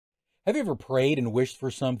Have you ever prayed and wished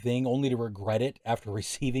for something only to regret it after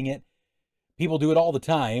receiving it? People do it all the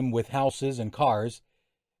time with houses and cars.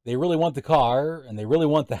 They really want the car and they really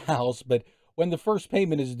want the house, but when the first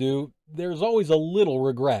payment is due, there's always a little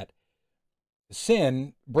regret.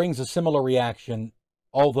 Sin brings a similar reaction,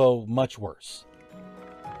 although much worse.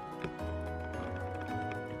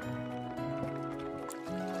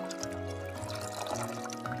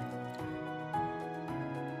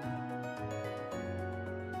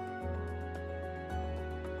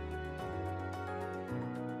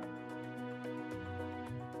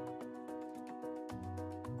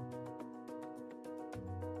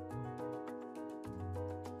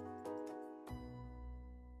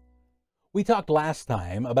 We talked last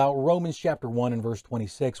time about Romans chapter 1 and verse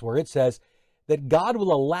 26, where it says that God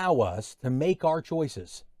will allow us to make our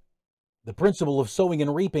choices. The principle of sowing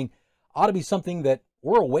and reaping ought to be something that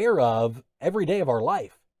we're aware of every day of our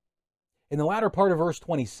life. In the latter part of verse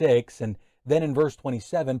 26 and then in verse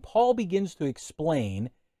 27, Paul begins to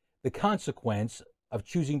explain the consequence of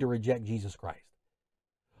choosing to reject Jesus Christ.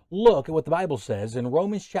 Look at what the Bible says in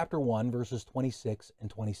Romans chapter 1, verses 26 and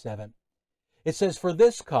 27. It says, "For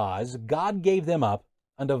this cause God gave them up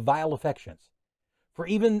unto vile affections. For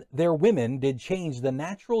even their women did change the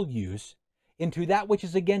natural use into that which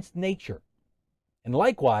is against nature. And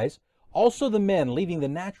likewise also the men, leaving the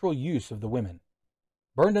natural use of the women,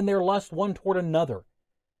 burned in their lust one toward another,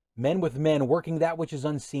 men with men, working that which is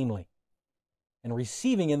unseemly, and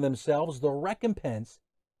receiving in themselves the recompense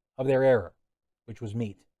of their error, which was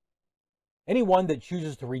meet." Anyone that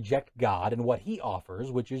chooses to reject God and what he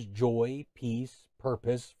offers, which is joy, peace,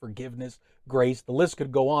 purpose, forgiveness, grace, the list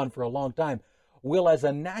could go on for a long time, will as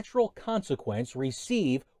a natural consequence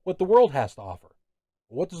receive what the world has to offer.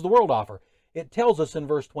 What does the world offer? It tells us in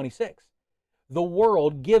verse 26. The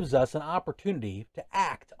world gives us an opportunity to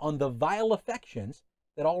act on the vile affections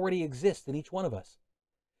that already exist in each one of us.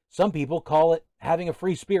 Some people call it having a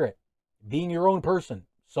free spirit, being your own person,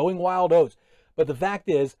 sowing wild oats. But the fact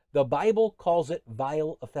is, the Bible calls it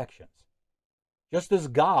vile affections. Just as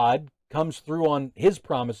God comes through on his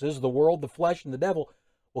promises, the world, the flesh, and the devil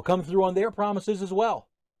will come through on their promises as well.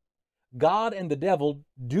 God and the devil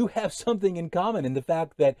do have something in common in the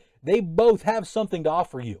fact that they both have something to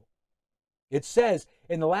offer you. It says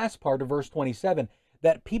in the last part of verse 27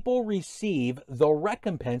 that people receive the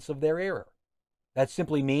recompense of their error. That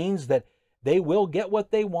simply means that they will get what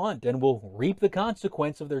they want and will reap the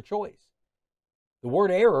consequence of their choice. The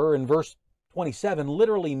word error in verse 27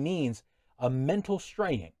 literally means a mental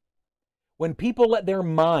straying. When people let their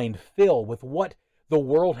mind fill with what the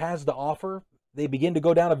world has to offer, they begin to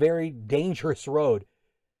go down a very dangerous road.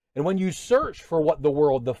 And when you search for what the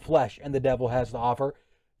world, the flesh, and the devil has to offer,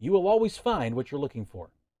 you will always find what you're looking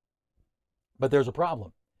for. But there's a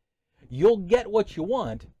problem. You'll get what you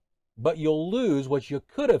want, but you'll lose what you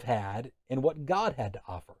could have had and what God had to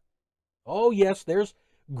offer. Oh, yes, there's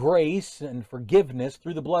grace and forgiveness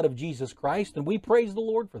through the blood of Jesus Christ, and we praise the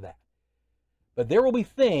Lord for that. But there will be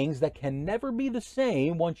things that can never be the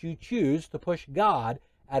same once you choose to push God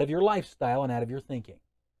out of your lifestyle and out of your thinking.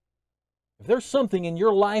 If there's something in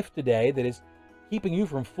your life today that is keeping you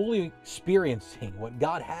from fully experiencing what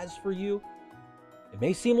God has for you, it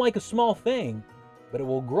may seem like a small thing, but it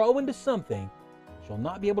will grow into something that you'll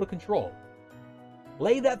not be able to control.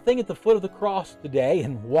 Lay that thing at the foot of the cross today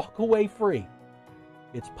and walk away free.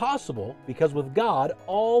 It's possible because with God,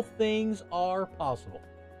 all things are possible.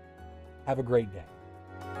 Have a great day.